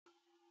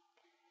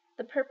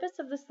The purpose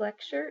of this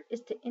lecture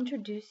is to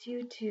introduce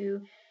you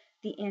to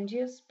the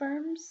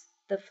angiosperms,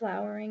 the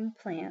flowering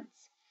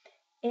plants,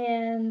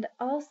 and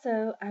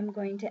also I'm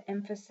going to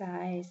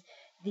emphasize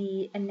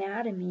the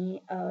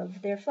anatomy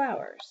of their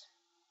flowers.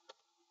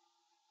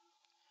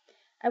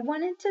 I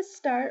wanted to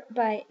start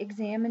by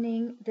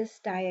examining this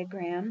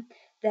diagram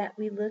that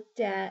we looked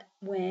at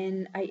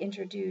when I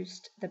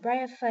introduced the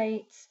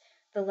bryophytes,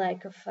 the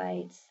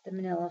lycophytes, the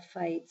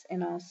manilophytes,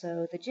 and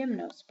also the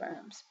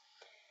gymnosperms.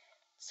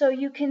 So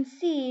you can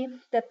see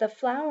that the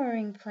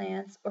flowering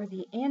plants, or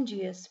the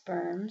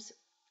angiosperms,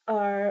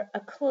 are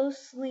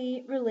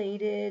closely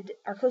related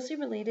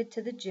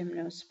to the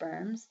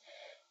gymnosperms.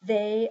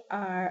 They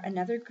are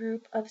another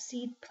group of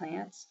seed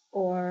plants,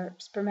 or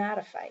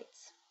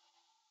spermatophytes.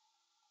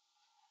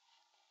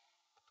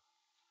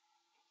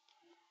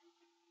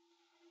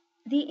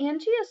 The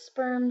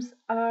angiosperms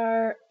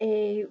are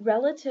a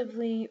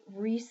relatively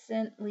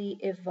recently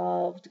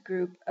evolved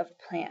group of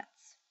plants.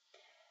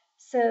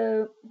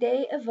 So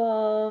they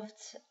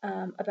evolved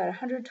about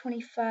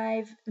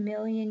 125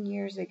 million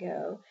years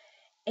ago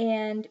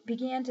and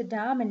began to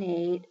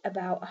dominate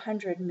about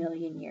 100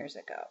 million years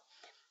ago.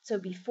 So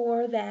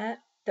before that,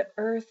 the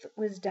Earth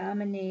was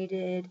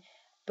dominated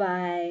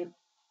by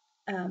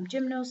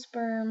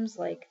gymnosperms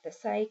like the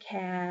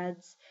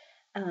cycads,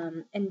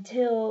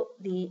 until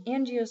the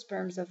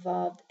angiosperms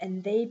evolved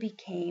and they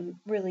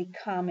became really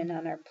common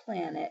on our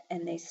planet,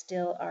 and they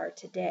still are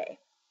today.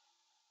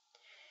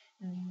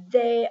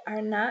 They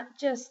are not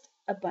just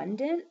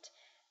abundant,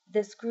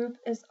 this group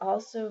is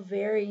also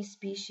very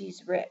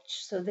species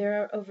rich. So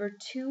there are over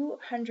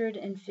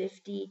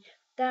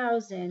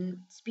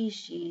 250,000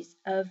 species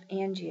of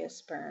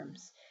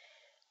angiosperms,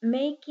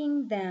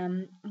 making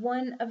them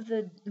one of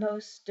the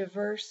most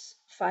diverse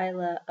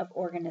phyla of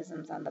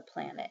organisms on the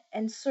planet,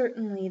 and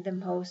certainly the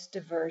most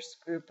diverse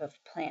group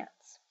of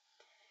plants.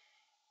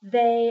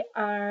 They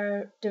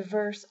are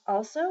diverse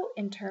also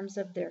in terms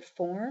of their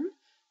form.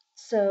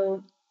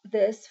 So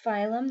this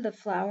phylum, the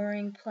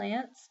flowering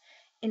plants,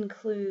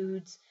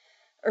 includes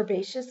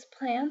herbaceous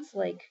plants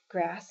like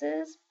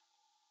grasses.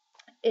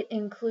 It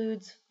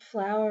includes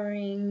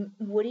flowering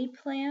woody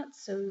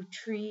plants, so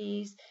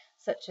trees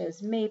such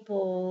as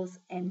maples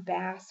and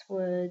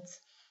basswoods.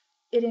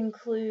 It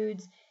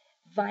includes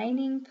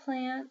vining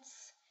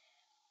plants.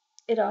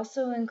 It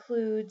also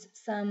includes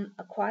some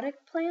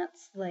aquatic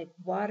plants like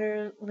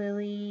water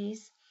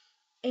lilies,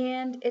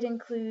 and it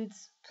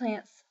includes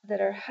plants that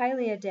are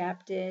highly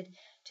adapted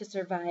to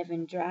survive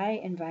in dry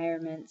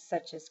environments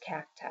such as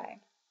cacti.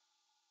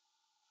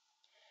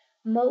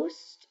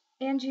 Most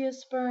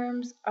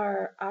angiosperms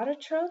are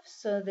autotrophs,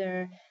 so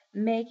they're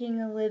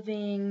making a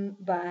living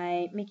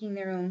by making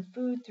their own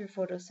food through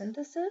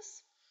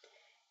photosynthesis.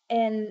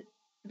 And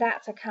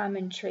that's a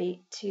common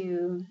trait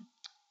to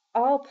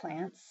all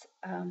plants.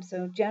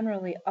 So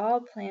generally all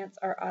plants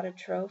are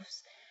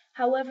autotrophs.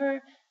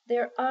 However,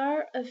 there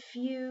are a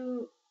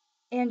few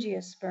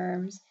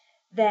angiosperms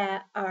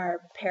that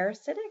are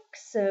parasitic,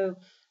 so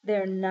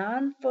they're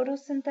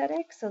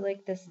non-photosynthetic. So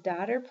like this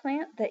dodder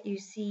plant that you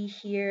see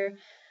here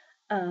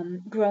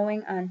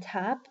growing on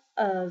top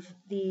of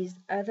these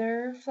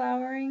other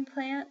flowering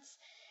plants.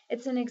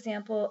 It's an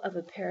example of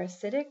a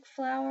parasitic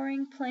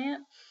flowering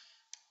plant.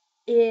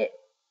 It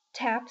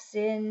taps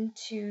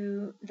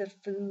into the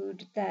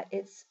food that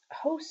its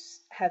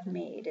hosts have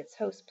made, its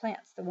host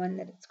plants, the one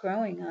that it's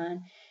growing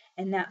on,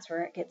 and that's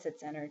where it gets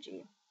its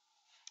energy.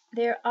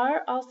 There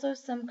are also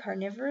some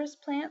carnivorous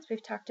plants.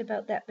 We've talked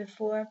about that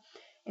before,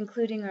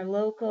 including our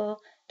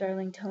local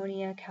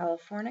Darlingtonia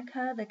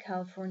californica, the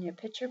California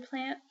pitcher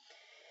plant.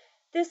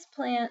 This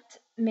plant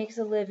makes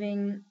a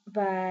living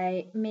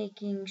by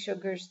making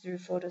sugars through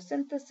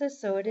photosynthesis,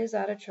 so it is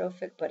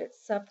autotrophic, but it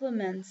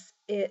supplements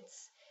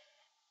its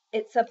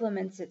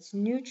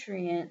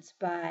nutrients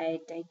by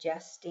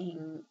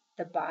digesting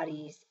the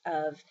bodies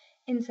of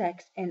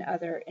insects and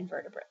other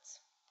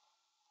invertebrates.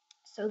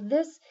 So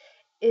this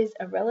is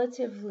a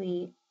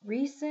relatively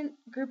recent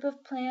group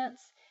of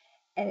plants,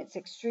 and it's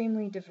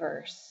extremely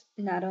diverse,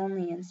 not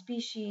only in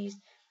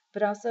species,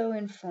 but also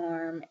in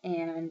form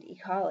and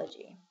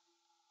ecology.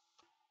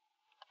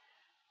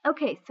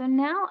 Okay, so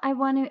now I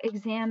want to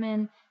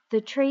examine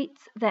the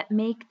traits that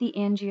make the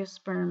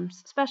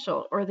angiosperms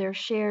special, or their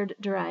shared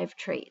derived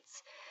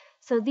traits.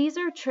 So these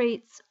are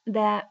traits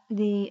that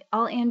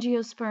all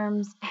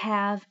angiosperms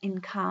have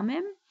in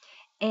common,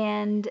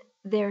 and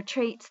they're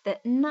traits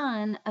that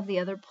none of the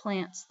other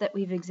plants that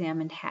we've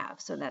examined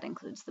have. So that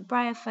includes the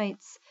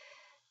bryophytes,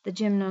 the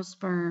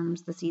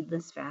gymnosperms, the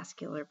seedless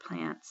vascular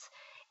plants,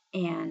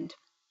 and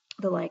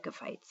the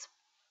lycophytes.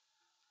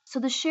 So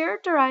the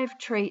shared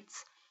derived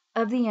traits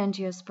of the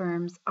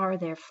angiosperms are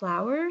their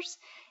flowers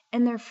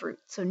and their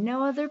fruits. So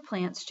no other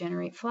plants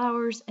generate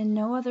flowers and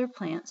no other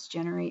plants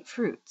generate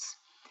fruits.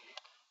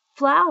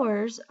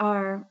 Flowers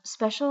are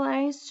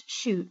specialized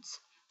shoots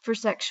for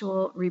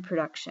sexual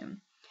reproduction.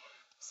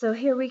 So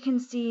here we can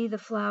see the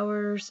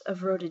flowers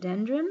of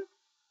rhododendron.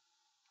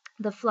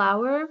 The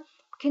flower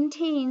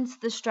contains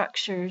the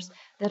structures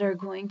that are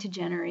going to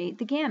generate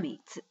the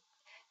gametes.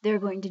 they're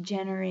going to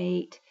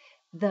generate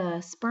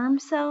the sperm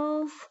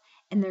cells,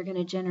 and they're going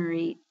to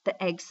generate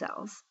the egg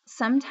cells,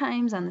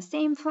 sometimes on the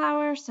same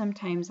flower,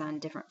 sometimes on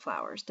different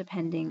flowers,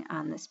 depending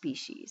on the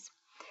species.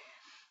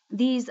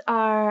 These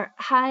are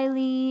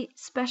highly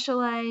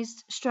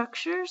specialized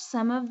structures.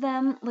 Some of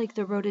them, like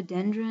the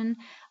rhododendron,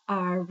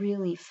 are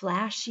really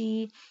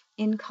flashy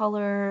in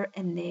color,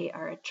 and they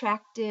are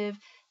attractive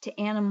to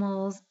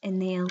animals,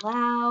 and they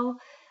allow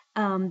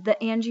the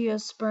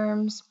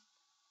angiosperms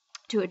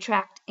to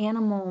attract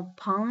animal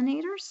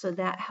pollinators, so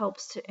that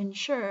helps to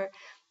ensure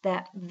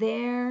that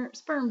their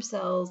sperm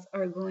cells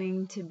are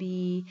going to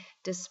be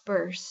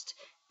dispersed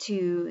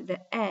to the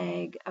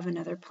egg of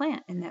another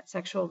plant, and that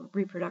sexual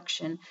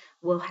reproduction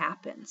will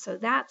happen. So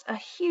that's a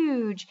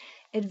huge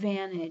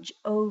advantage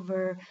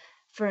over,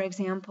 for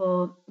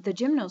example, the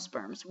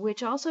gymnosperms,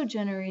 which also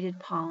generated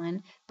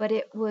pollen, but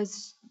it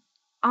was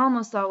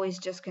almost always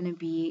just going to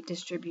be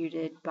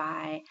distributed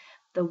by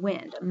the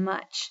wind, a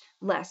much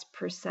less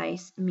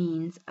precise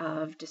means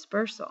of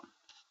dispersal.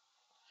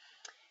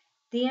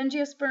 The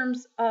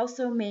angiosperms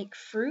also make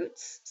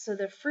fruits. So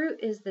the fruit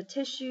is the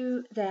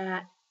tissue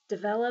that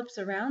develops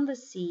around the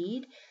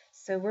seed.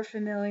 So we're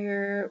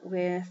familiar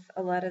with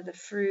a lot of the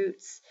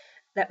fruits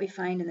that we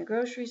find in the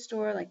grocery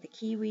store, like the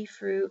kiwi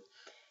fruit.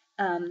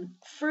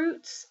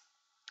 Fruits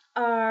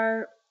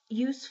are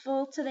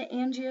useful to the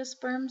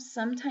angiosperms.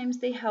 Sometimes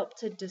they help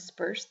to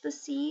disperse the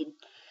seed.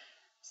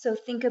 So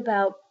think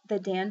about the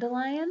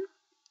dandelion.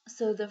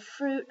 So the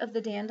fruit of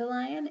the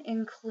dandelion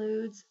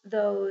includes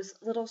those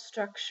little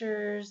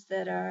structures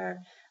that are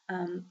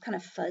kind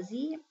of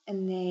fuzzy,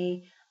 and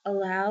they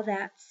allow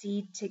that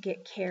seed to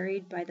get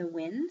carried by the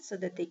wind so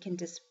that they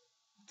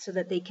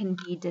can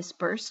be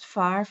dispersed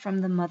far from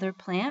the mother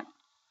plant.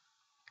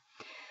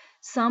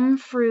 Some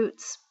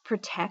fruits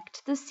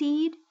protect the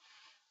seed.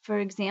 For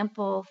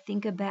example,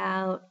 think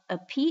about a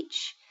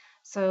peach.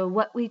 So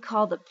what we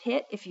call the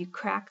pit, if you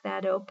crack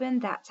that open,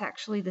 that's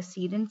actually the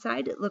seed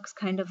inside. It looks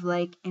kind of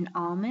like an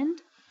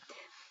almond.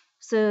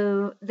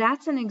 So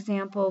that's an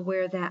example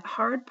where that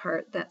hard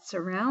part that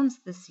surrounds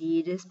the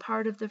seed is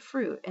part of the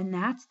fruit, and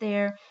that's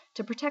there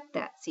to protect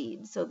that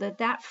seed so that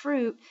that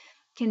fruit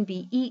can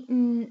be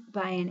eaten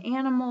by an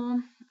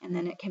animal, and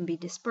then it can be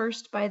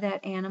dispersed by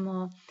that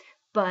animal,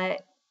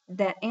 but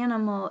that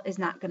animal is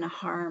not going to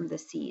harm the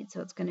seed.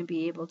 So it's going to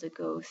be able to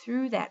go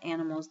through that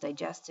animal's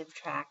digestive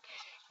tract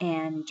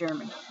and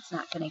germinate. It's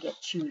not going to get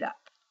chewed up.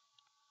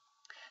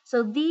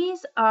 So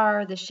these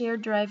are the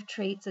shared derived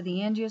traits of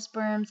the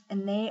angiosperms,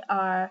 and they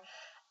are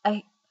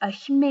a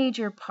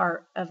major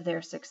part of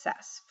their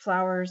success.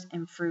 Flowers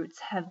and fruits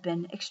have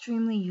been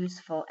extremely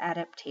useful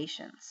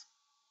adaptations.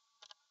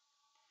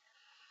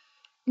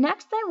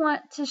 Next, I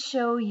want to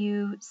show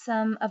you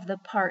some of the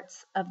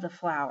parts of the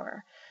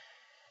flower.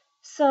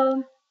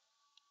 So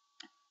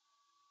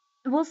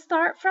we'll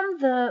start from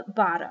the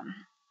bottom.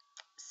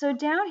 So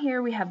down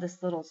here we have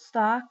this little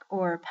stalk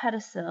or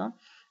pedicel,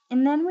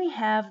 and then we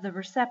have the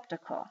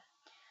receptacle.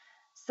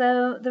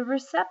 So the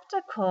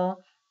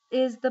receptacle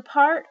is the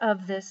part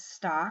of this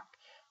stalk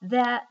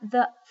that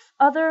the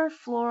other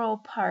floral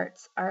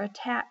parts are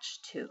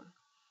attached to.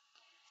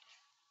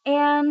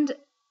 And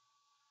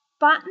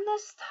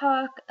botanists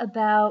talk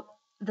about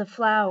the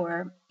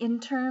flower in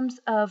terms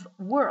of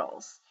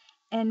whorls.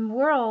 And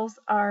whorls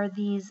are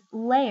these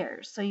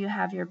layers. So you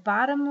have your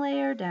bottom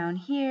layer down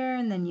here,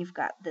 and then you've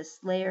got this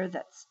layer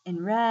that's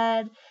in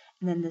red,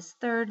 and then this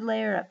third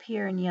layer up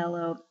here in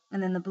yellow,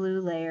 and then the blue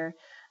layer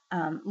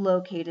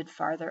located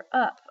farther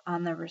up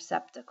on the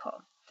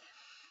receptacle.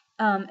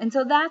 And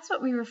so that's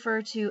what we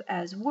refer to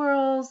as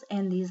whorls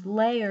and these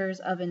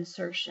layers of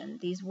insertion.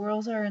 These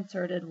whorls are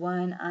inserted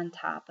one on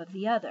top of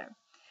the other.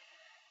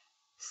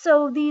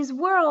 So these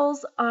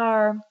whorls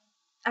are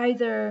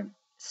either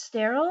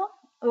sterile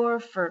or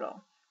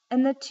fertile.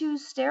 And the two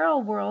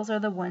sterile whorls are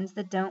the ones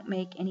that don't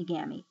make any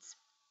gametes.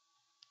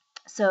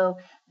 So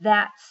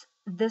that's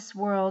this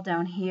whorl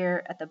down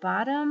here at the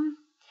bottom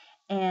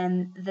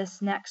and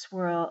this next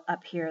whorl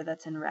up here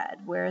that's in red.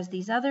 Whereas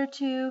these other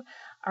two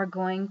are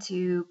going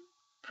to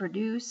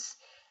produce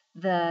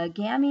the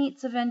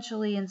gametes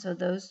eventually, and so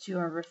those two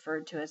are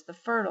referred to as the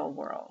fertile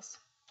whorls.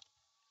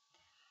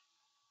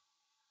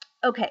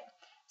 Okay,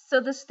 so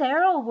the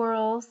sterile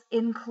whorls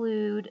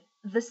include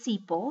the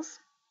sepals.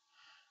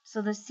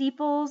 So the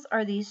sepals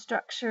are these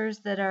structures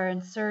that are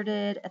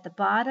inserted at the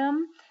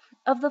bottom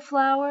of the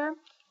flower.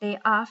 They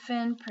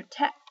often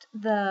protect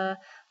the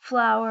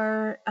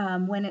flower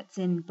when it's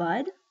in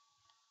bud.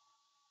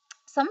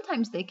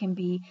 Sometimes they can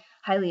be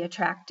highly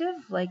attractive,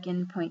 like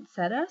in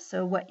poinsettia.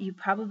 So what you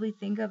probably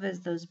think of as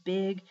those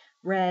big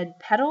red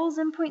petals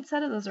in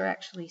poinsettia, those are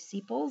actually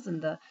sepals,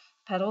 and the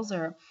petals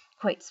are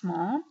quite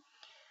small.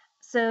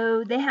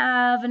 So they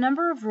have a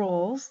number of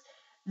roles.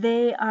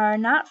 They are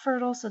not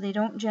fertile, so they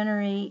don't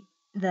generate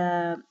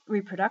the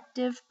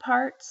reproductive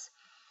parts.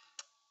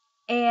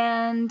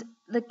 And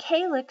the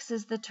calyx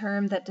is the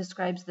term that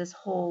describes this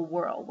whole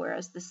whorl,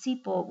 whereas the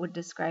sepal would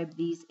describe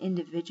these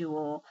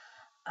individual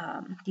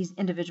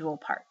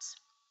parts.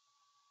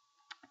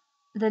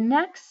 The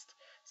next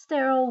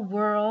sterile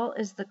whorl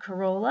is the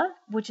corolla,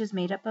 which is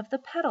made up of the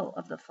petal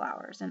of the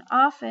flowers. And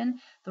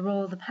often the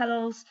role of the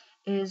petals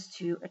is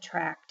to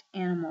attract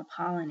animal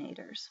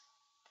pollinators.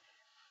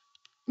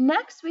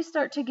 Next, we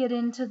start to get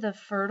into the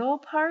fertile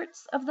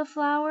parts of the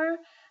flower.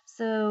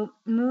 So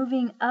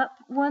moving up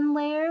one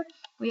layer,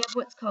 we have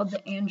what's called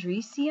the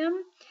andrecium.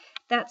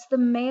 That's the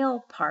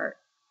male part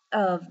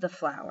of the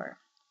flower.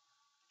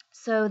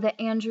 So the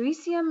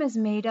andrecium is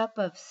made up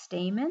of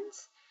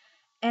stamens,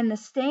 and the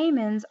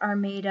stamens are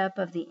made up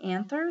of the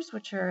anthers,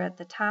 which are at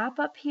the top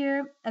up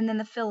here, and then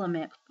the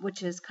filament,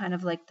 which is kind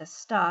of like the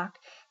stalk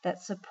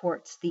that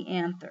supports the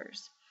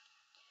anthers.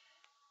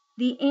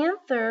 The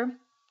anther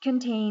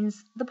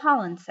contains the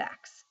pollen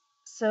sacs.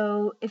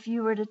 So if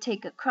you were to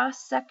take a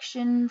cross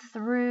section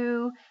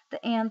through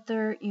the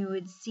anther, you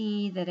would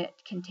see that it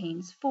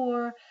contains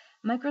 4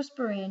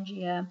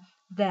 microsporangia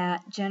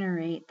that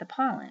generate the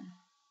pollen.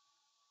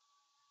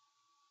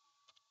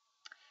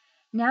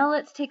 Now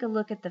let's take a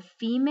look at the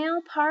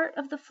female part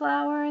of the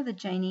flower, the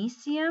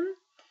gynoecium.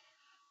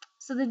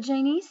 So the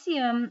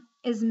gynoecium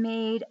is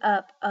made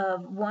up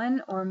of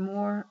 1 or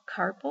more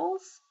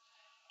carpels,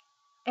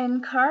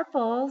 and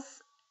carpels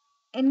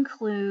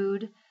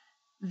include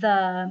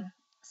the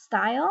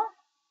style,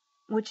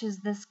 which is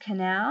this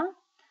canal,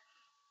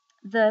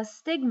 the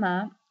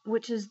stigma,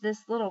 which is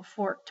this little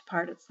forked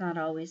part. It's not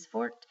always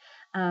forked.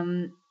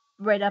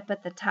 Right up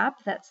at the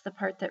top, that's the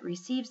part that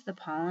receives the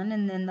pollen,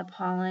 and then the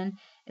pollen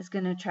is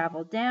going to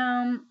travel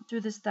down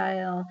through the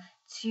style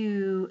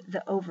to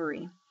the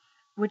ovary,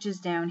 which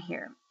is down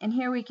here. And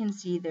here we can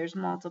see there's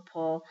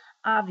multiple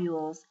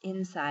ovules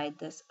inside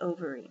this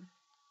ovary.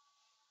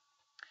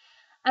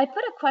 I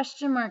put a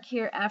question mark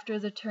here after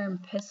the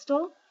term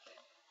pistil.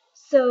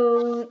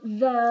 So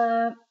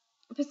the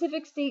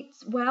Pacific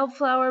States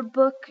Wildflower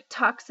book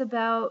talks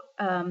about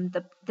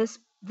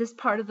this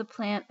part of the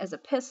plant as a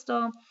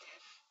pistil.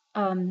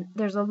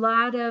 There's a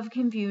lot of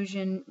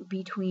confusion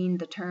between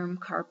the term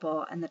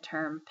carpel and the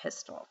term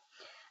pistil.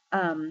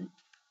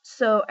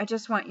 So I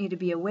just want you to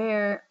be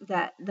aware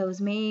that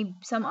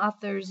some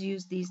authors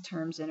use these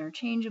terms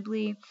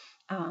interchangeably,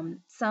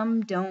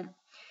 some don't.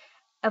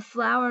 A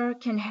flower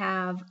can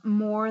have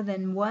more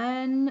than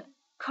 1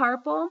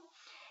 carpel,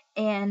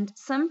 and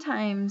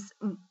sometimes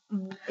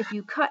if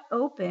you cut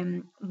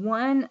open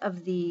one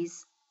of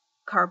these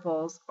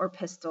carpels or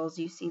pistils,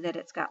 you see that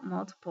it's got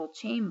multiple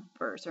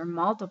chambers or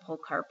multiple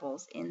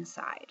carpels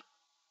inside.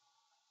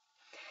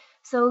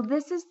 So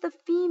this is the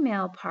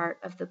female part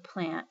of the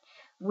plant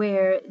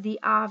where the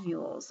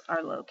ovules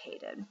are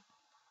located.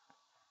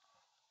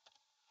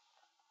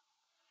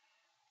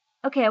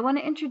 Okay, I want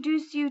to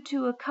introduce you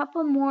to a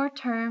couple more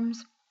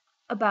terms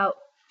about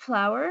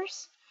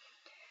flowers.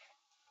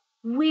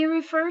 We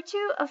refer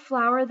to a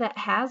flower that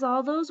has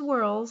all those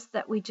whorls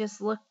that we just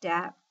looked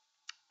at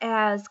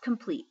as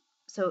complete.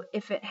 So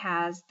if it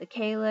has the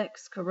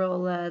calyx,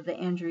 corolla, the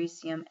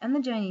andrecium, and the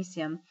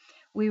gynoecium,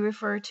 we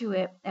refer to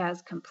it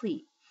as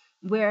complete.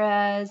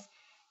 Whereas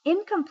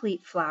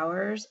incomplete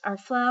flowers are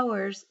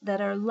flowers that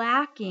are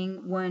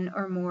lacking 1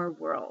 or more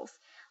whorls,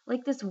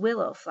 like this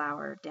willow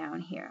flower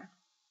down here.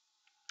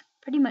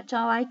 Pretty much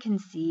all I can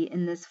see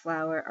in this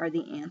flower are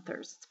the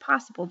anthers. It's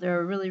possible there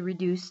are really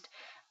reduced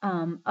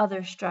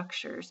other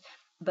structures,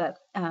 but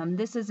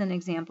this is an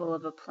example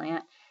of a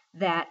plant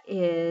that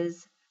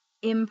is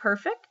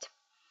imperfect.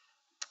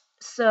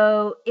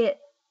 So it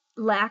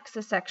lacks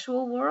a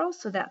sexual whorl,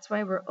 so that's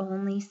why we're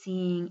only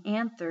seeing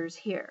anthers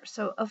here.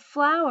 So a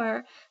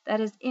flower that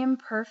is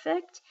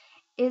imperfect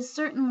is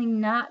certainly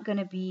not going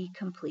to be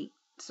complete.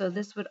 So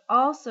this would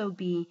also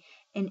be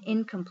an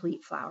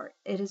incomplete flower.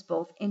 It is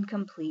both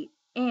incomplete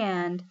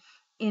and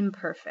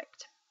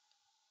imperfect.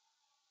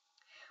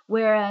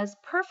 Whereas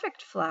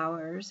perfect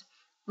flowers,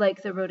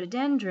 like the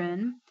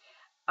rhododendron,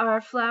 are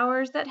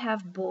flowers that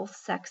have both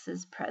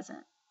sexes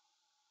present.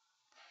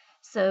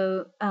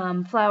 So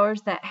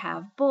flowers that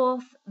have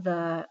both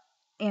the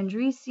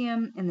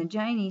andrecium and the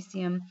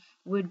gynoecium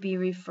would be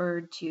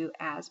referred to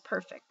as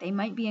perfect. They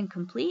might be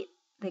incomplete.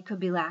 They could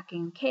be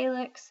lacking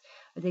calyx,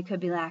 or they could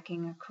be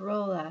lacking a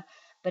corolla.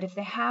 But if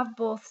they have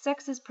both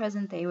sexes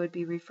present, they would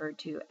be referred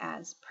to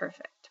as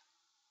perfect.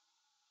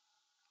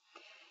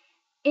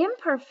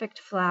 Imperfect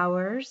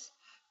flowers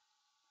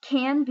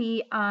can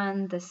be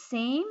on the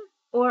same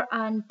or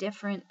on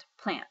different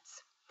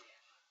plants.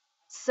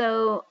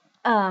 So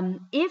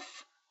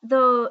if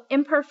the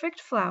imperfect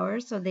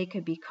flowers, so they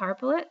could be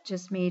carpellate,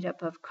 just made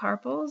up of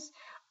carpels,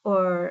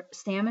 or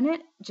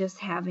staminate, just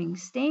having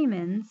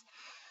stamens,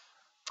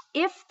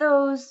 if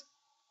those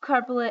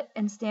carpellate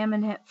and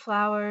staminate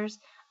flowers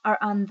are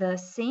on the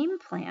same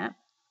plant,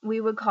 we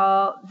would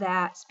call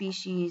that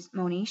species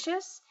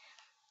monoecious.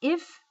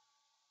 If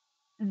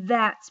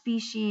that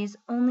species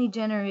only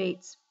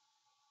generates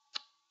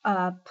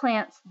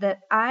plants that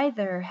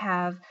either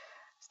have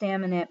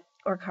staminate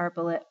or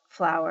carpellate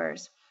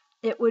flowers,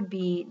 it would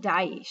be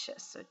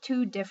dioecious, so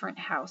 2 different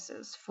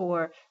houses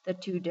for the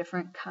 2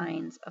 different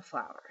kinds of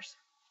flowers.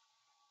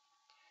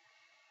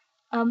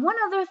 One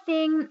other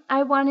thing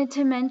I wanted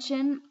to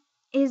mention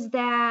is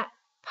that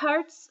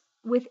parts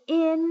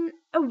within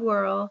a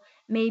whorl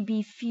may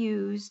be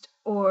fused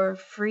or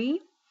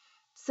free.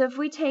 So if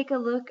we take a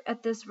look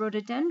at this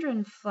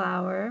rhododendron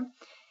flower,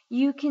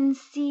 you can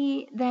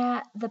see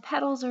that the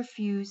petals are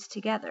fused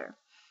together.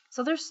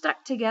 So they're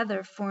stuck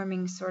together,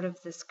 forming sort of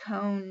this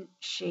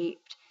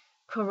cone-shaped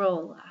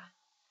corolla.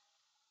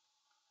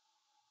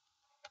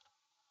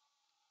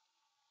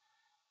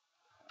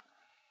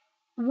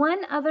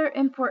 One other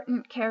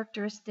important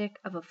characteristic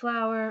of a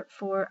flower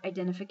for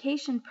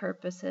identification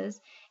purposes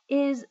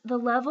is the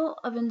level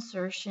of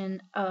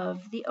insertion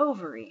of the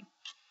ovary.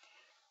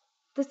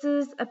 This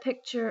is a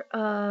picture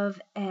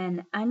of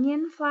an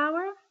onion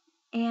flower,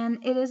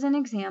 and it is an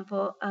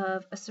example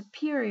of a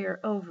superior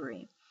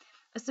ovary.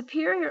 A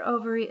superior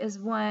ovary is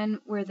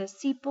one where the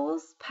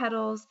sepals,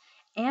 petals,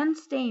 and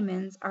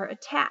stamens are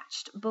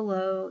attached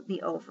below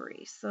the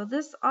ovary. So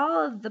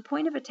all of the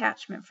point of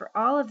attachment for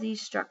all of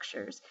these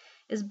structures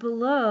is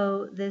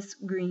below this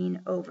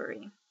green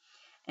ovary.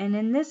 And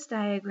in this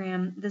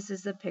diagram, this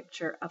is a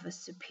picture of a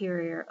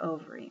superior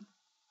ovary.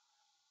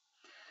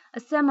 A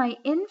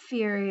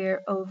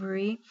semi-inferior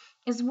ovary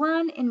is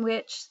one in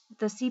which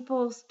the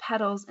sepals,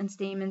 petals, and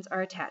stamens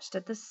are attached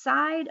at the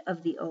side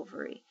of the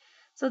ovary.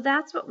 So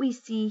that's what we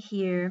see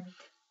here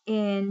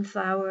in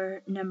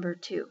flower number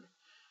 2.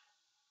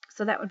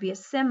 So that would be a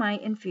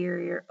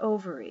semi-inferior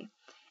ovary.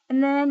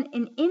 And then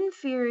an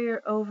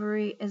inferior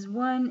ovary is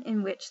one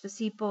in which the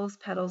sepals,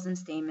 petals, and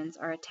stamens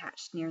are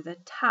attached near the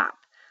top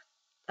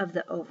of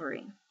the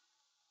ovary.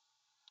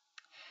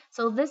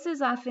 So this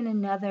is often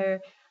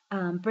another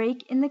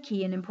break in the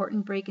key, an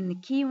important break in the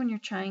key when you're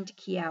trying to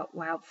key out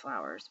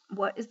wildflowers.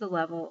 What is the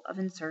level of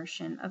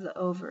insertion of the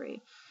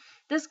ovary?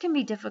 This can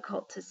be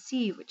difficult to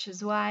see, which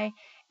is why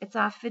it's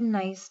often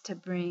nice to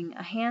bring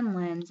a hand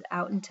lens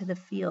out into the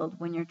field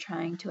when you're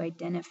trying to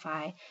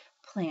identify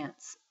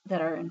plants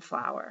that are in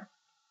flower.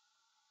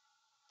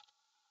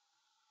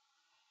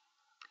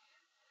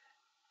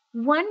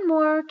 One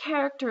more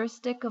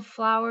characteristic of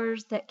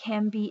flowers that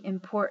can be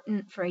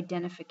important for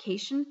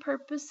identification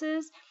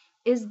purposes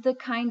is the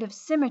kind of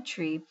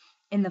symmetry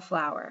in the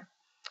flower.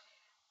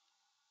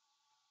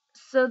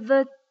 So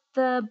the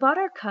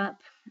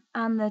buttercup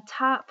on the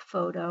top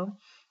photo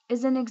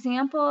is an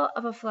example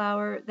of a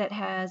flower that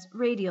has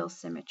radial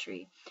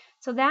symmetry.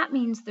 So that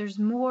means there's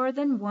more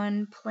than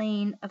one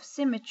plane of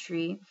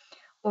symmetry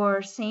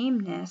or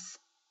sameness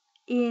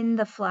in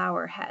the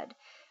flower head.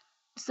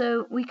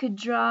 So we could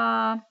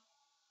draw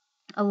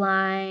a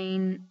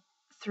line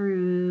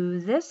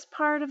through this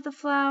part of the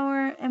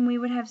flower and we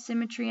would have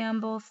symmetry on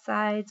both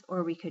sides,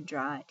 or we could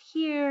draw it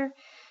here.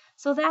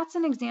 So that's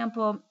an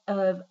example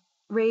of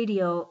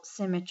radial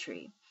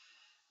symmetry.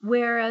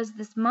 Whereas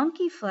this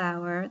monkey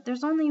flower,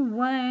 there's only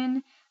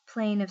one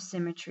plane of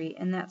symmetry,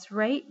 and that's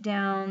right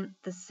down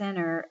the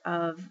center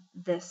of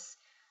this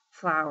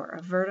flower,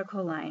 a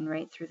vertical line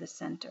right through the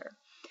center.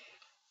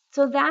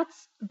 So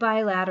that's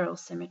bilateral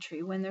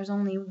symmetry, when there's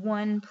only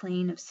one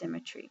plane of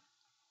symmetry.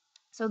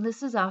 So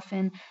this is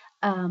often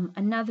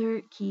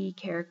another key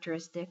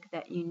characteristic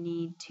that you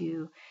need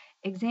to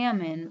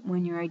examine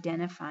when you're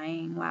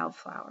identifying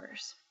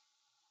wildflowers.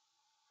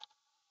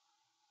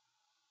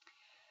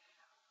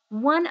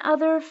 One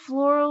other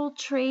floral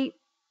trait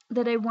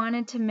that I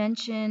wanted to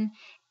mention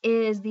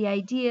is the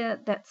idea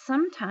that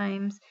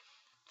sometimes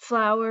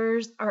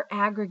flowers are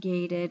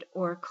aggregated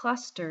or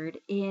clustered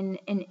in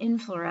an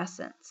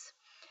inflorescence,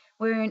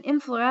 where an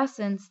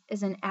inflorescence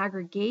is an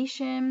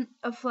aggregation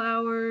of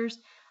flowers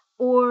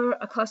or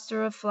a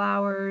cluster of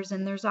flowers,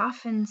 and there's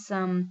often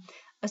some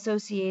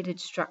associated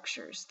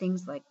structures,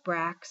 things like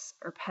bracts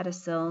or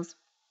pedicels.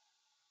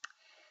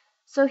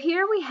 So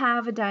here we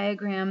have a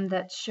diagram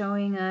that's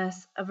showing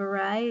us a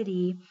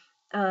variety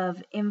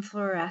of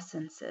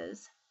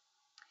inflorescences.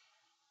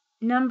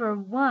 Number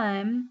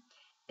 1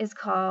 is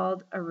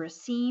called a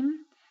raceme.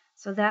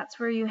 So that's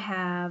where you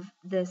have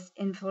this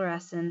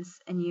inflorescence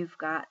and you've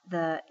got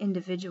the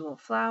individual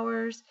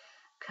flowers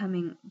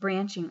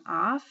branching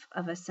off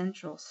of a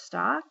central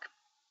stalk.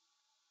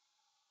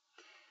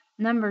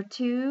 Number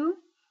 2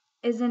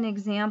 is an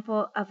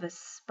example of a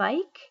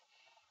spike,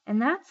 and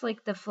that's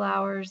like the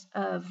flowers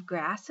of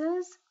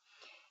grasses.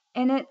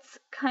 And it's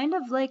kind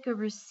of like a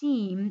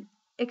raceme,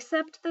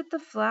 except that the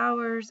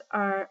flowers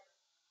are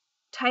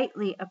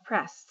tightly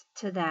oppressed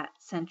to that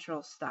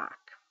central stalk.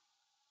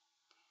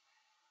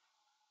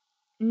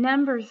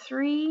 Number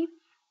 3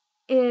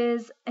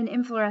 is an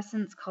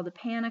inflorescence called a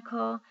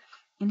panicle.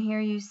 And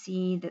here you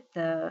see that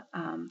the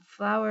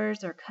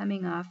flowers are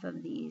coming off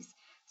of these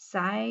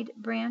side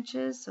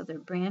branches. So they're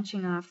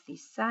branching off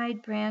these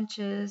side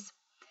branches.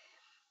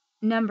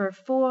 Number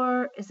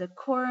 4 is a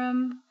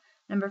corymb.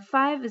 Number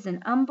 5 is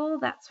an umbel.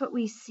 That's what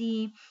we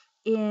see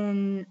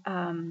in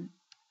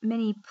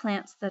many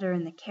plants that are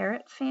in the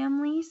carrot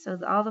family. So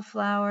all the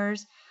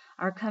flowers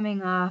are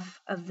coming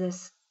off of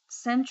this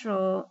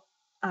central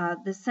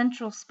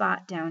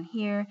spot down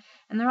here,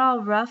 and they're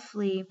all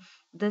roughly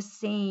the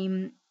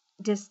same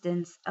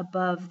distance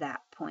above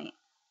that point.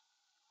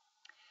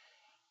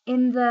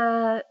 In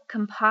the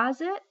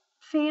composite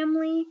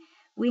family,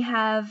 we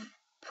have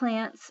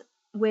plants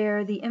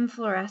where the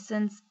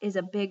inflorescence is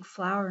a big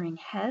flowering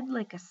head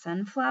like a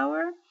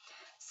sunflower.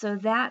 So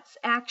that's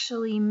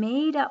actually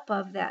made up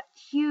of that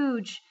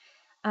huge,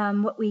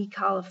 what we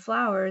call a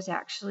flower is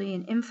actually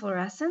an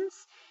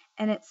inflorescence,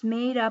 and it's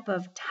made up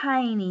of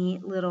tiny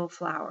little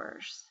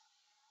flowers.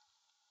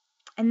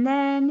 And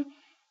then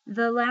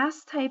the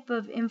last type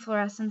of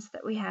inflorescence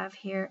that we have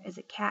here is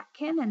a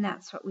catkin, and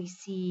that's what we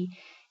see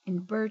in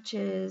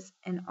birches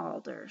and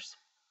alders.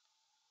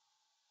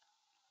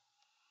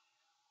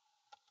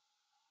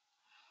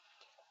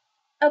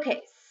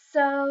 Okay,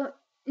 so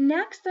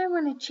next I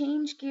want to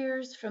change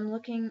gears from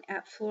looking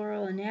at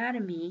floral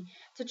anatomy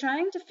to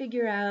trying to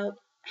figure out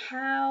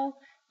how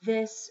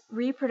this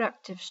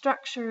reproductive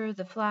structure,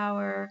 the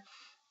flower,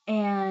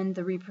 and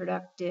the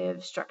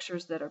reproductive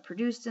structures that are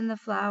produced in the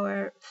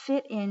flower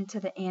fit into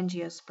the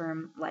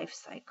angiosperm life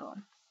cycle.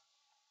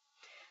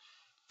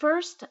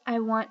 First, I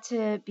want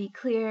to be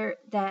clear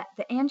that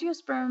the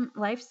angiosperm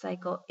life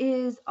cycle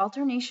is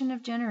alternation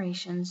of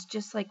generations,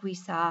 just like we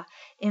saw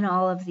in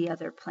all of the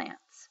other plants.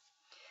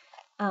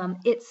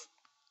 It's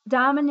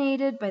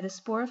dominated by the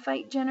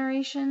sporophyte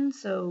generation,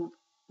 so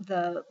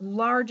the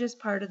largest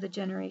part of the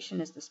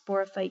generation is the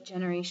sporophyte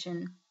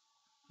generation.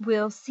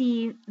 We'll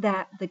see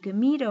that the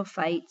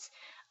gametophytes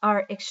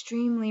are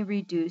extremely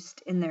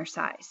reduced in their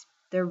size.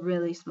 They're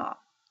really small.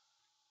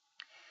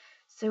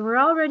 So we're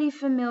already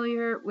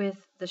familiar with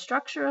the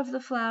structure of the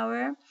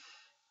flower.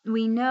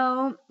 We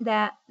know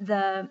that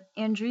the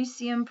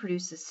andrecium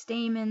produces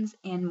stamens,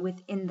 and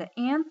within the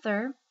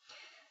anther,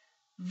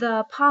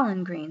 the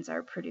pollen grains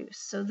are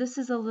produced. So this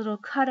is a little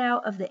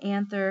cutout of the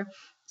anther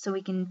so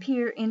we can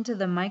peer into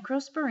the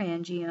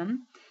microsporangium,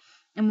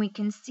 and we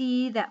can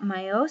see that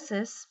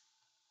meiosis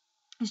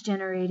is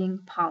generating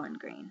pollen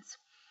grains.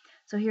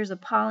 So here's a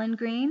pollen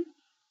grain.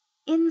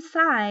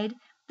 Inside,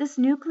 this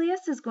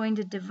nucleus is going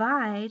to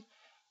divide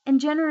and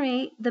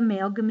generate the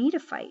male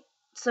gametophyte.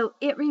 So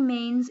it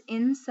remains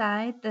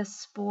inside the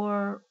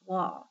spore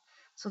wall.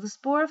 So the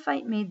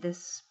sporophyte made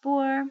this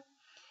spore,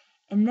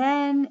 and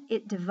then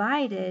it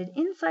divided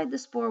inside the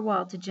spore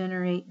wall to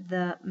generate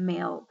the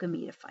male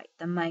gametophyte,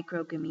 the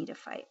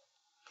microgametophyte.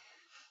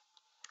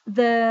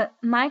 The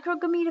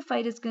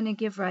microgametophyte is going to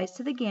give rise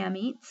to the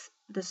gametes,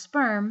 the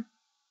sperm,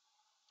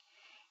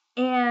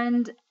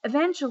 and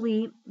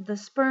eventually the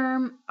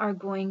sperm are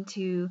going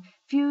to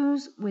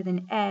fuse with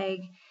an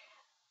egg,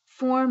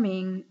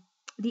 forming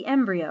the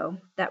embryo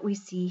that we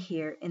see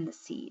here in the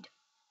seed.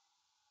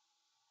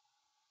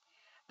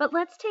 But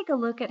let's take a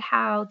look at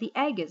how the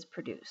egg is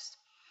produced.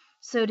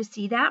 So to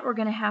see that, we're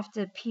going to have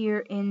to peer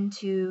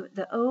into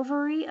the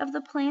ovary of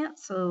the plant.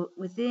 So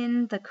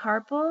within the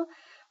carpel,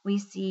 we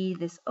see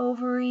this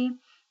ovary,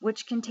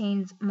 which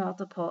contains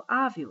multiple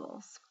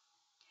ovules.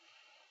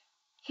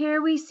 Here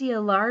we see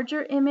a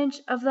larger image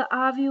of the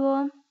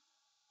ovule.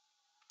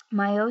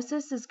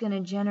 Meiosis is going to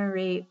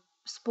generate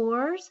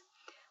spores.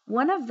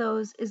 One of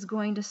those is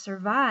going to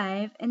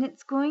survive, and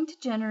it's going to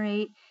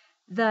generate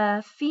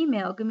the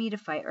female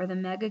gametophyte, or the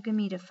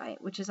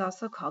megagametophyte, which is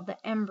also called the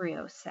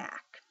embryo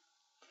sac.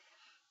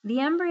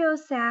 The embryo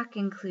sac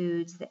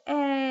includes the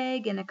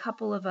egg and a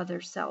couple of other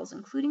cells,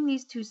 including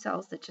these two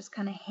cells that just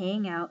kind of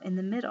hang out in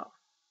the middle.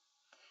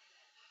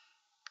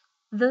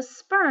 The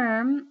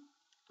sperm,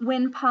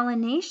 when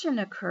pollination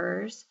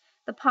occurs,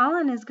 the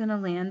pollen is going to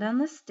land on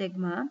the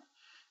stigma,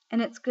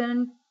 and it's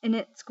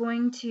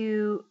going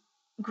to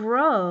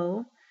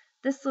grow.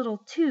 This little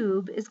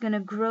tube is going to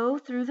grow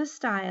through the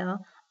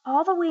style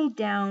all the way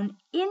down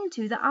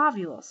into the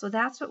ovule. So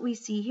that's what we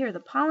see here. The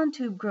pollen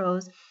tube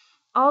grows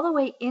all the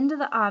way into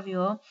the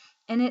ovule,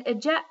 and it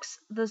ejects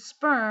the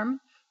sperm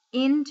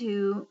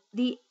into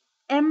the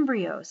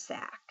embryo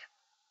sac.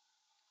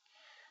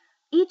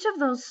 Each of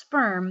those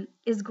sperm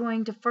is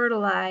going to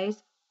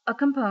fertilize a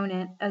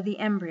component of the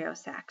embryo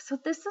sac. So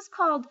this is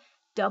called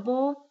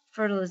double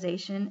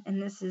fertilization,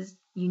 and this is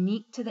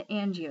unique to the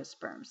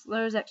angiosperms.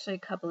 There's actually a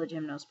couple of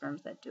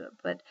gymnosperms that do it,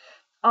 but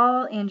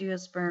all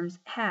angiosperms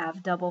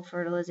have double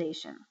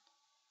fertilization.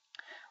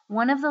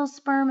 One of those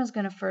sperm is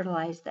going to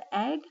fertilize the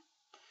egg,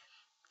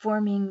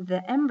 forming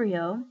the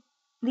embryo.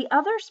 The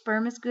other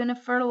sperm is going to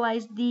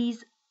fertilize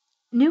these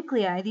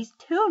nuclei, these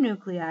two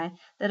nuclei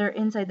that are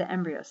inside the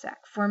embryo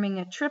sac, forming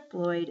a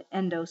triploid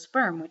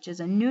endosperm, which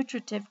is a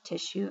nutritive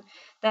tissue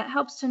that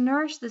helps to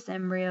nourish this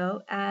embryo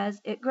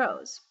as it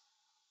grows.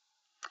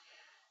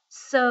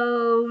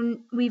 So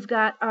we've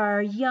got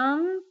our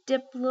young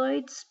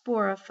diploid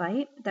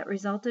sporophyte that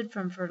resulted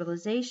from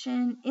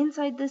fertilization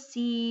inside the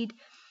seed.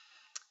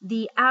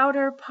 The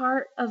outer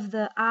part of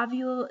the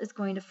ovule is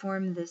going to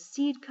form this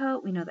seed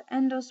coat. We know the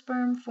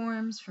endosperm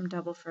forms from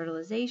double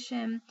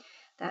fertilization.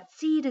 That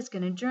seed is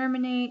going to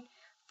germinate,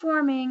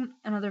 forming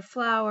another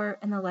flower,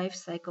 and the life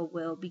cycle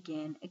will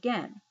begin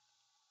again.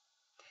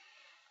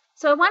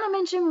 So I want to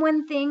mention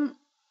one thing.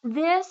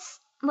 This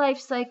life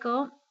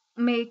cycle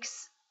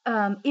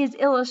is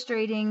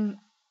illustrating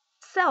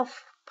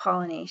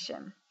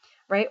self-pollination,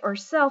 right, or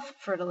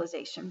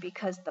self-fertilization,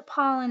 because the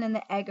pollen and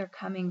the egg are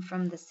coming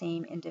from the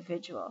same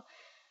individual.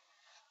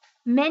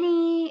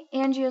 Many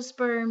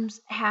angiosperms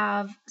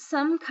have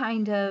some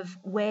kind of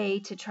way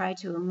to try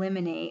to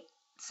eliminate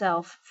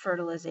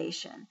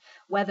self-fertilization,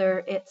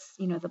 whether it's,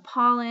 the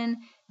pollen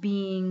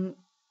being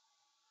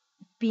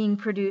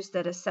produced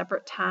at a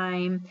separate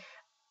time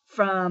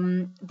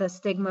from the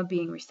stigma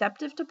being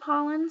receptive to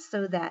pollen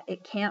so that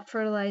it can't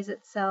fertilize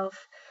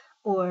itself,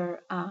 or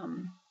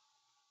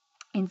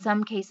in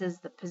some cases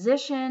the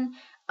position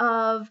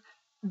of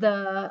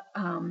the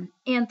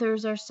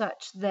anthers are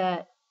such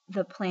that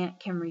the plant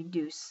can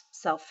reduce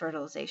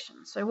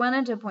self-fertilization. So I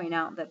wanted to point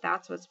out that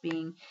that's what's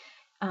being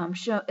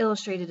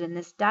illustrated in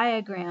this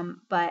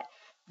diagram, but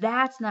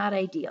that's not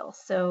ideal.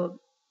 So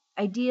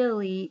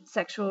ideally,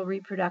 sexual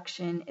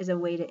reproduction is a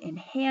way to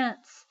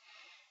enhance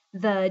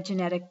the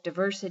genetic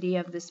diversity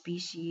of the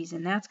species,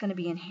 and that's going to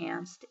be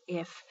enhanced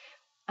if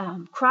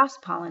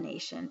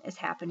cross-pollination is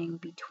happening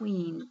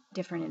between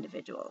different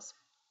individuals.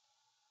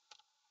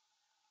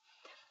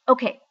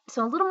 Okay,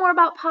 so a little more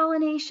about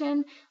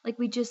pollination. Like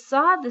we just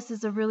saw, this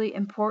is a really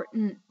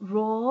important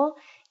role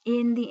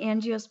in the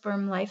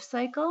angiosperm life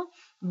cycle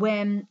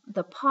when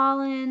the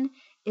pollen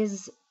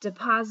is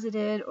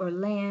deposited or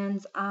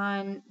lands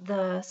on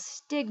the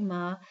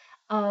stigma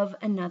of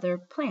another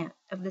plant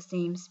of the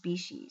same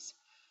species.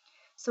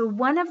 So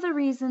one of the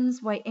reasons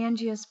why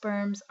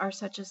angiosperms are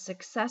such a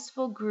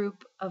successful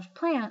group of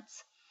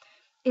plants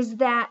is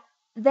that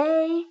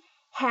they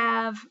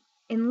have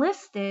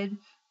enlisted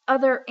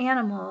other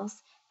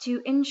animals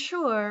to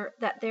ensure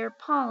that their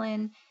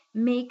pollen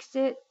makes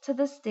it to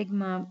the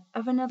stigma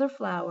of another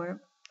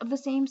flower of the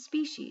same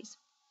species.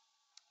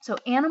 So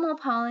animal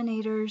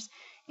pollinators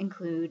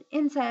include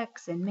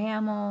insects and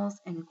mammals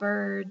and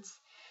birds.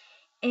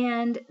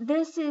 And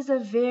this is a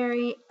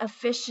very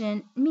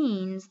efficient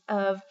means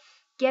of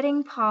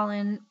getting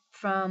pollen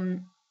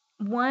from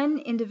one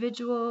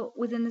individual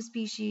within the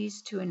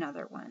species to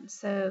another one.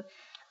 So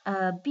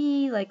a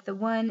bee, like the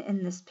one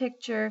in this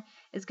picture,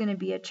 is going to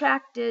be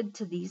attracted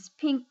to these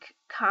pink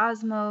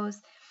cosmos.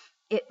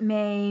 It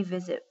may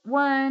visit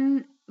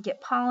one,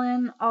 get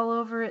pollen all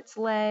over its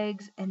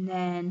legs, and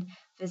then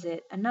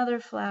visit another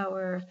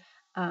flower,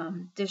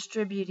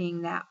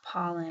 distributing that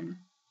pollen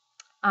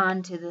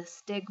onto the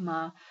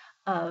stigma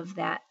of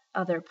that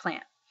other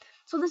plant.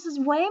 So this is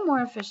way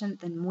more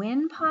efficient than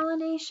wind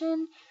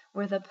pollination,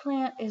 where the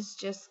plant is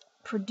just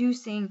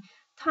producing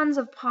tons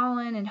of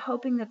pollen and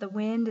hoping that the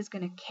wind is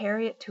going to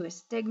carry it to a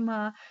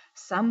stigma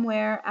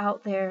somewhere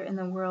out there in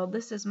the world.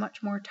 This is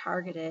much more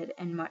targeted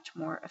and much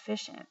more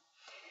efficient.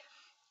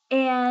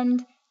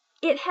 And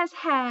it has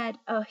had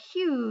a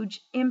huge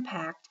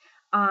impact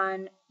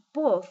on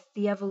both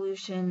the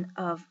evolution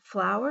of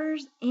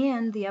flowers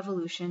and the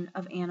evolution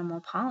of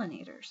animal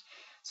pollinators.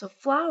 So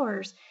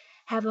flowers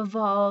have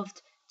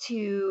evolved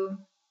to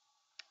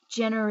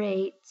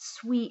generate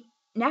sweet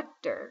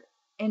nectar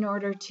in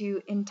order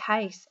to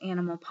entice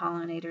animal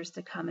pollinators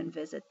to come and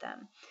visit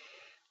them.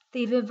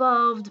 They've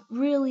evolved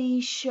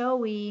really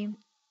showy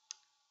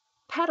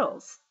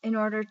petals in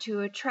order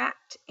to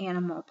attract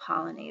animal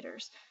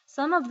pollinators.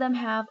 Some of them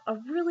have a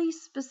really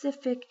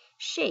specific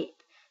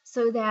shape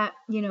so that,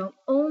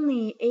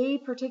 only a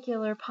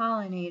particular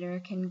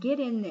pollinator can get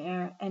in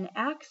there and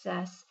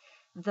access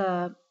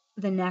the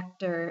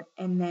nectar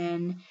and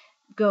then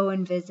go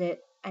and visit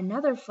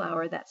another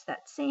flower that's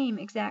that same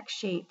exact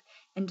shape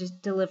and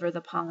just deliver the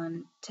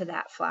pollen to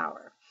that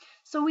flower.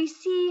 So we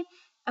see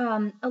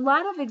a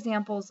lot of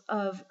examples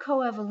of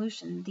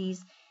coevolution.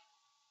 These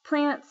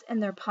plants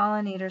and their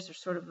pollinators are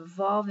sort of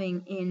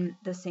evolving in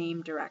the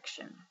same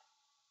direction.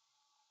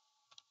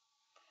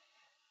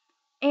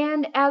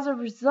 And as a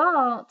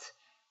result,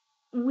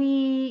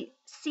 we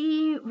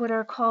see what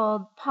are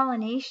called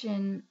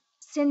pollination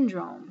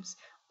syndromes,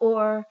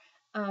 or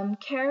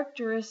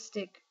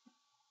characteristic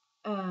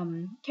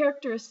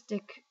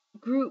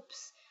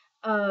groups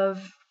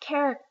of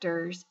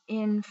characters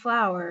in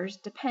flowers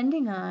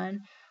depending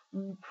on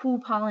who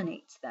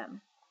pollinates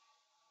them.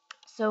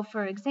 So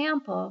for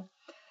example,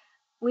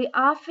 we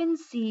often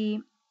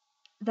see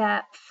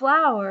that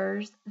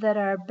flowers that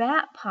are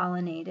bat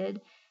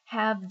pollinated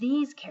have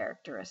these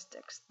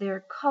characteristics. Their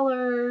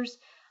colors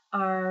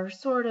are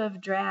sort of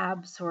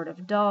drab, sort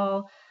of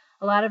dull.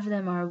 A lot of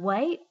them are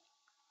white.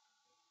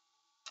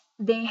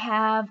 They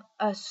have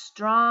a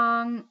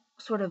strong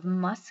sort of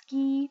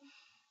musky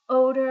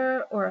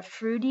odor or a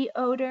fruity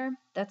odor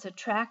that's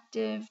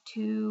attractive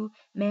to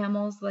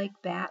mammals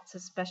like bats,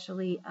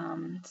 especially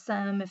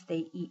some if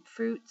they eat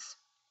fruits.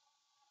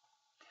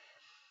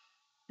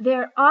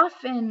 They're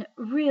often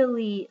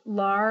really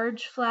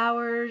large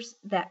flowers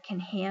that can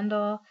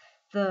handle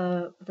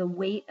the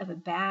weight of a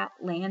bat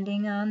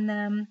landing on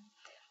them.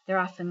 They're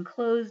often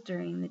closed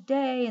during the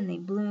day and they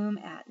bloom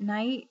at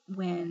night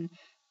when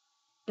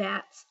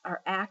bats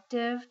are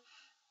active,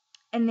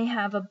 and they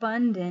have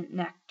abundant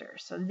nectar.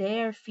 So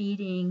they're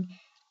feeding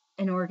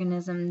an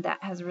organism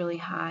that has really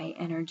high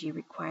energy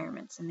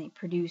requirements, and they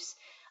produce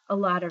a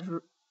lot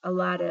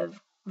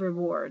of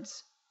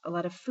rewards, a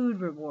lot of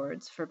food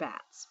rewards for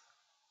bats.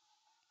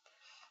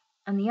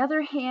 On the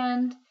other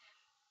hand,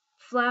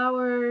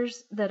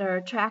 Flowers that are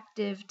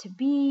attractive to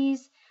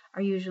bees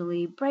are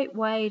usually bright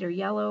white or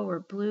yellow or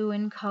blue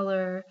in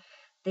color.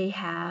 They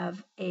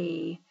have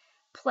a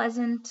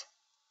pleasant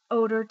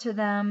odor to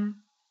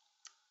them.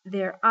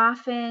 They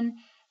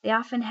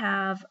often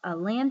have a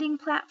landing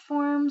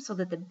platform so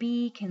that the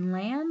bee can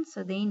land,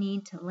 so they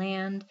need to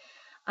land,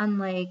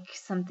 unlike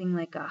something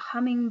like a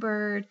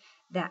hummingbird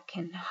that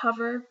can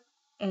hover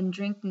and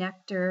drink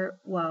nectar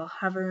while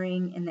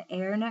hovering in the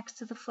air next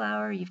to the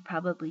flower. You've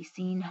probably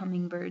seen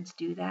hummingbirds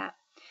do that.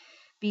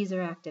 Bees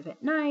are active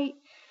at night.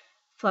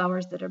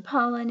 Flowers that are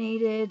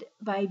pollinated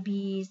by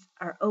bees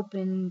are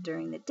open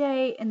during the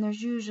day, and there's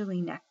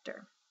usually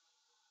nectar.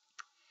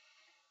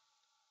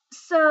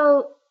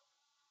 So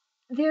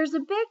there's a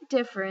big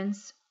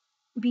difference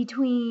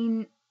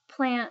between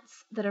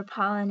plants that are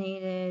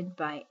pollinated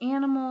by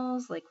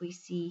animals, like we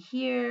see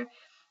here,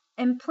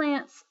 and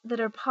plants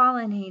that are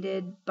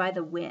pollinated by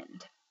the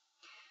wind.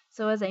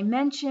 So as I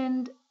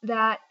mentioned,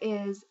 that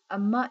is a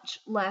much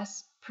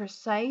less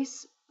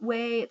precise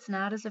way. It's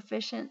not as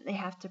efficient. They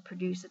have to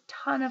produce a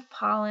ton of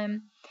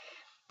pollen.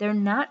 They're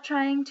not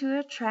trying to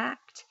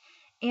attract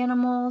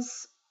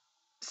animals,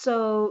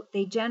 so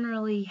they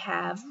generally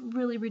have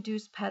really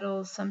reduced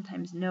petals,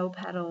 sometimes no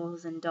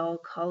petals, and dull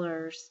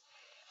colors.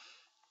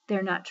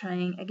 They're not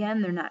trying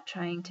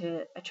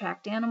to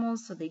attract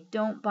animals, so they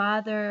don't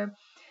bother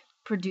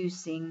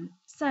producing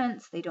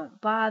scents. They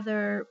don't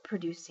bother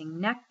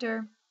producing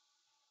nectar.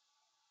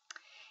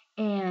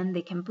 And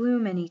they can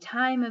bloom any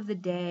time of the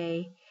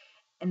day.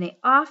 And they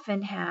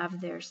often have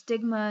their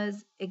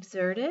stigmas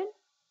exerted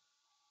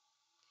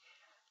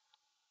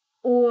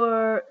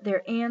or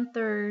their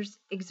anthers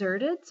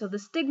exerted. So the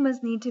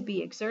stigmas need to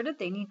be exerted.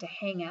 They need to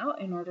hang out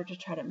in order to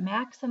try to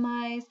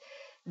maximize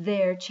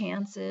their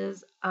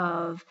chances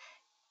of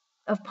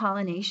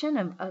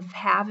pollination, of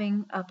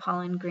having a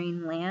pollen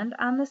grain land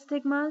on the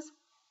stigmas.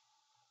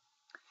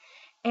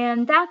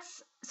 And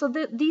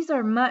these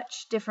are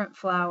much different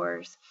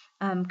flowers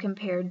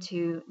compared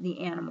to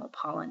the animal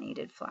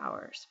pollinated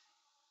flowers.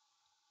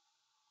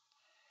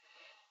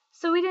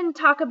 So we didn't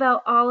talk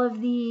about all of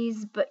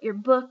these, but your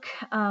book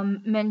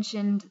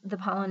mentioned the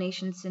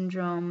pollination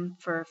syndrome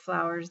for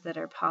flowers that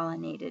are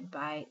pollinated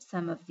by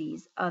some of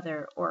these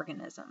other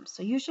organisms.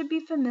 So you should be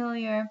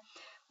familiar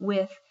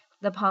with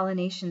the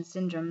pollination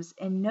syndromes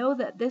and know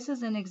that this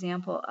is an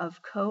example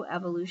of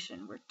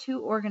coevolution, where two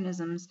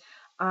organisms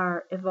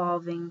are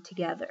evolving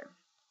together.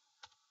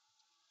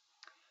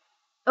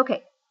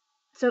 Okay,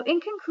 so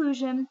in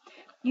conclusion,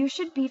 you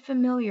should be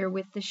familiar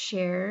with the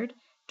shared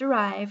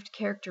derived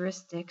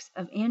characteristics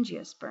of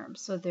angiosperms,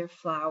 so their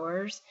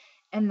flowers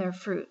and their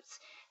fruits.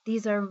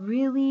 These are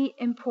really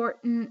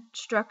important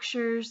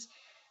structures.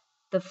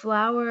 The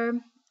flower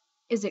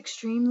is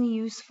extremely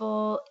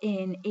useful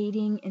in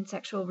aiding in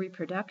sexual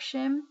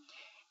reproduction,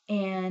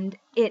 and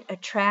it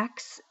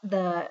attracts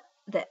the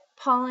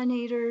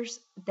pollinators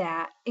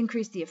that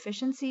increase the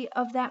efficiency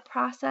of that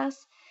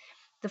process.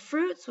 The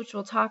fruits, which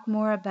we'll talk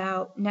more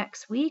about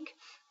next week,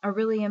 are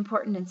really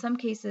important in some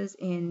cases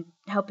in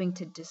helping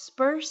to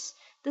disperse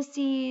the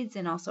seeds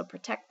and also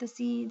protect the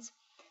seeds.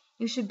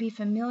 You should be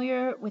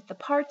familiar with the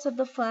parts of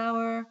the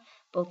flower,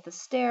 both the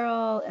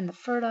sterile and the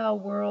fertile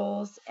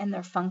whorls and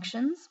their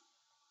functions.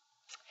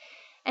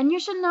 And you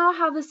should know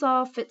how this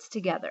all fits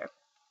together.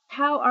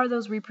 How are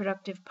those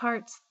reproductive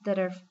parts that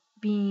are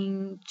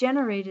being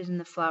generated in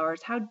the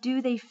flowers, how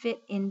do they fit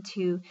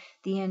into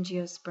the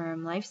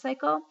angiosperm life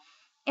cycle?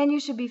 And you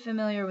should be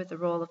familiar with the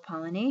role of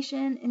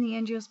pollination in the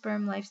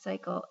angiosperm life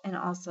cycle and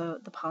also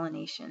the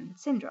pollination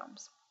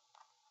syndromes.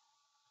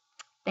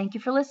 Thank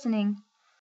you for listening.